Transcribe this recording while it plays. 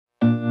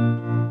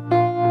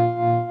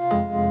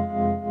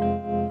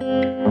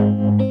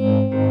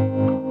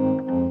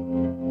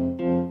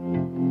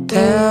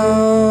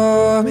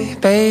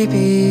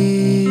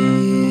baby,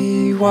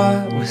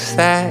 what was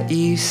that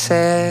you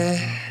said?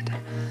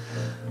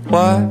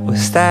 What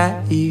was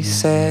that you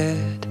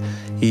said?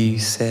 You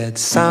said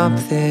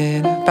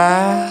something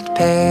about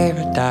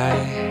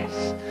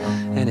paradise,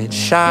 and it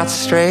shot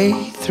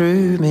straight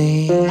through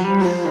me.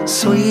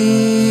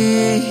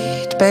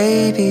 Sweet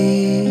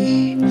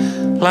baby,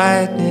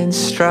 lightning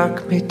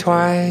struck me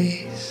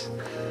twice.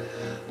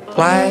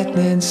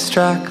 Lightning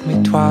struck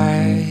me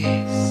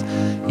twice.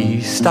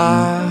 You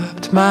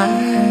stopped my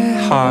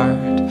heart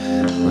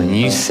when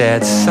you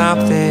said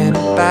something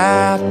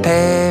about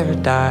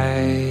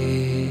paradise.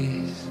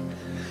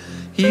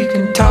 You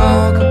can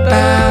talk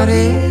about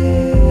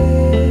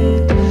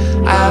it,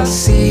 I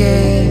see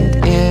it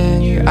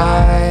in your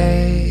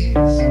eyes.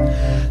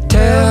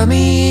 Tell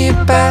me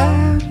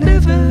about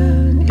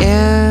living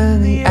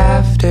in the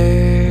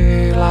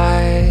afterlife.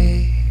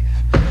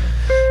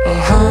 A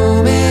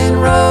home in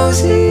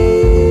roses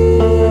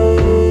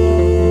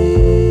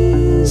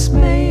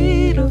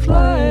made of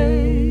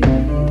light.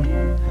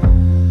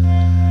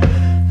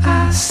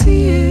 I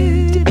see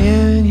it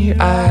in your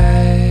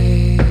eyes.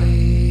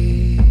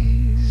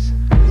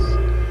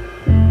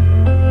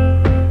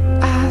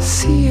 I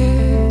see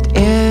it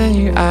in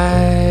your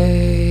eyes.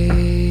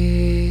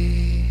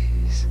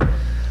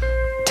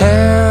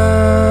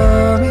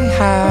 Tell me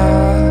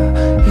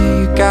how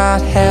you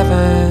got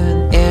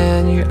heaven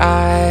in your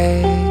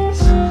eyes.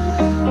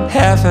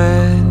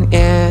 Heaven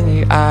in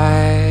your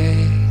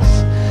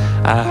eyes.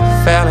 I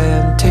fell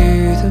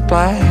into the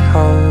black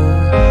hole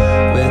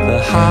with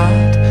a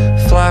hot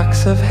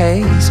flux of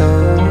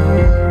hazel.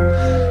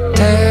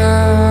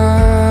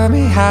 Tell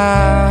me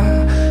how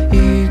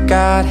you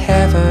got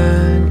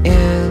heaven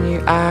in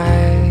your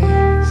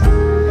eyes.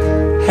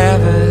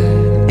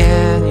 Heaven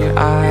in your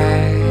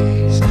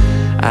eyes.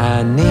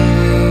 I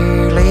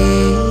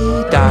nearly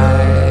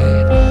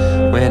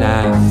died when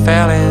I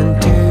fell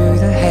into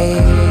the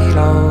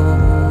halo.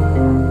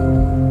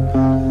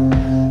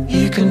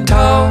 You can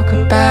talk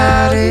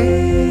about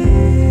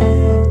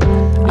it,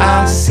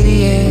 I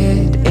see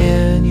it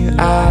in your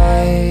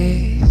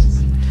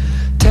eyes.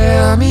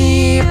 Tell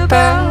me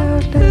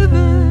about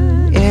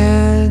living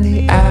in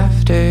the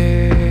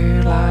afterlife.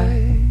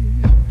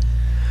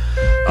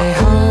 A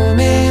home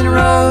in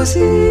roses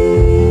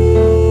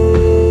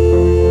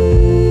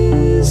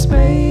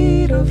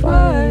made of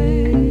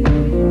light.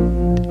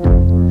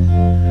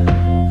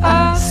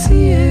 I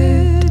see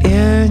it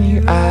in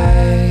your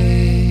eyes.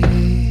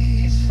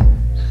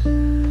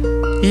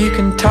 You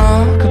can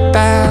talk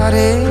about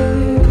it,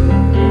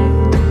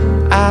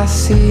 I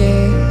see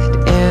it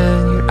in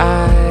your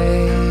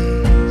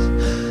eyes.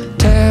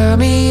 Tell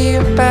me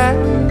about